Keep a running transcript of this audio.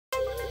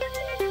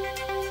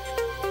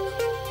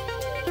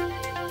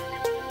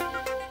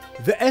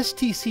The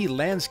STC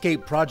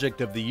Landscape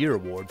Project of the Year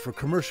Award for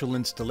commercial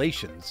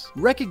installations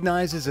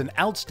recognizes an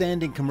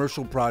outstanding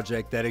commercial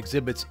project that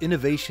exhibits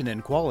innovation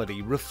and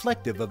quality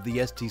reflective of the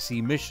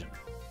STC mission.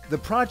 The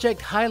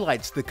project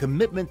highlights the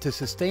commitment to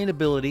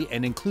sustainability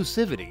and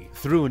inclusivity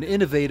through an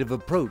innovative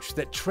approach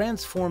that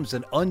transforms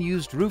an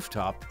unused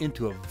rooftop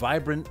into a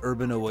vibrant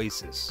urban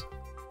oasis.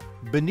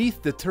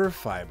 Beneath the turf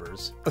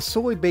fibers, a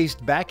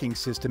soy-based backing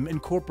system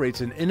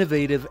incorporates an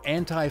innovative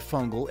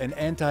antifungal and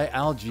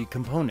anti-algae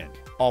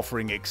component,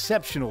 offering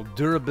exceptional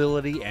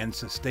durability and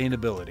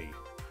sustainability.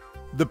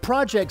 The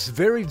project's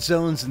varied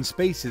zones and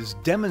spaces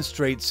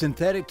demonstrate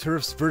synthetic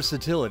turf's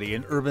versatility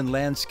in urban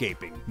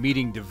landscaping,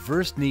 meeting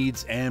diverse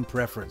needs and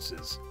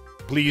preferences.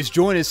 Please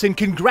join us in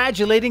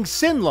congratulating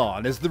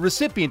SYNLawn as the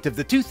recipient of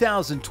the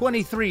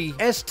 2023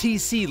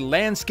 STC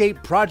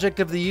Landscape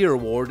Project of the Year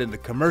Award in the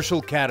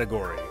commercial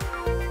category.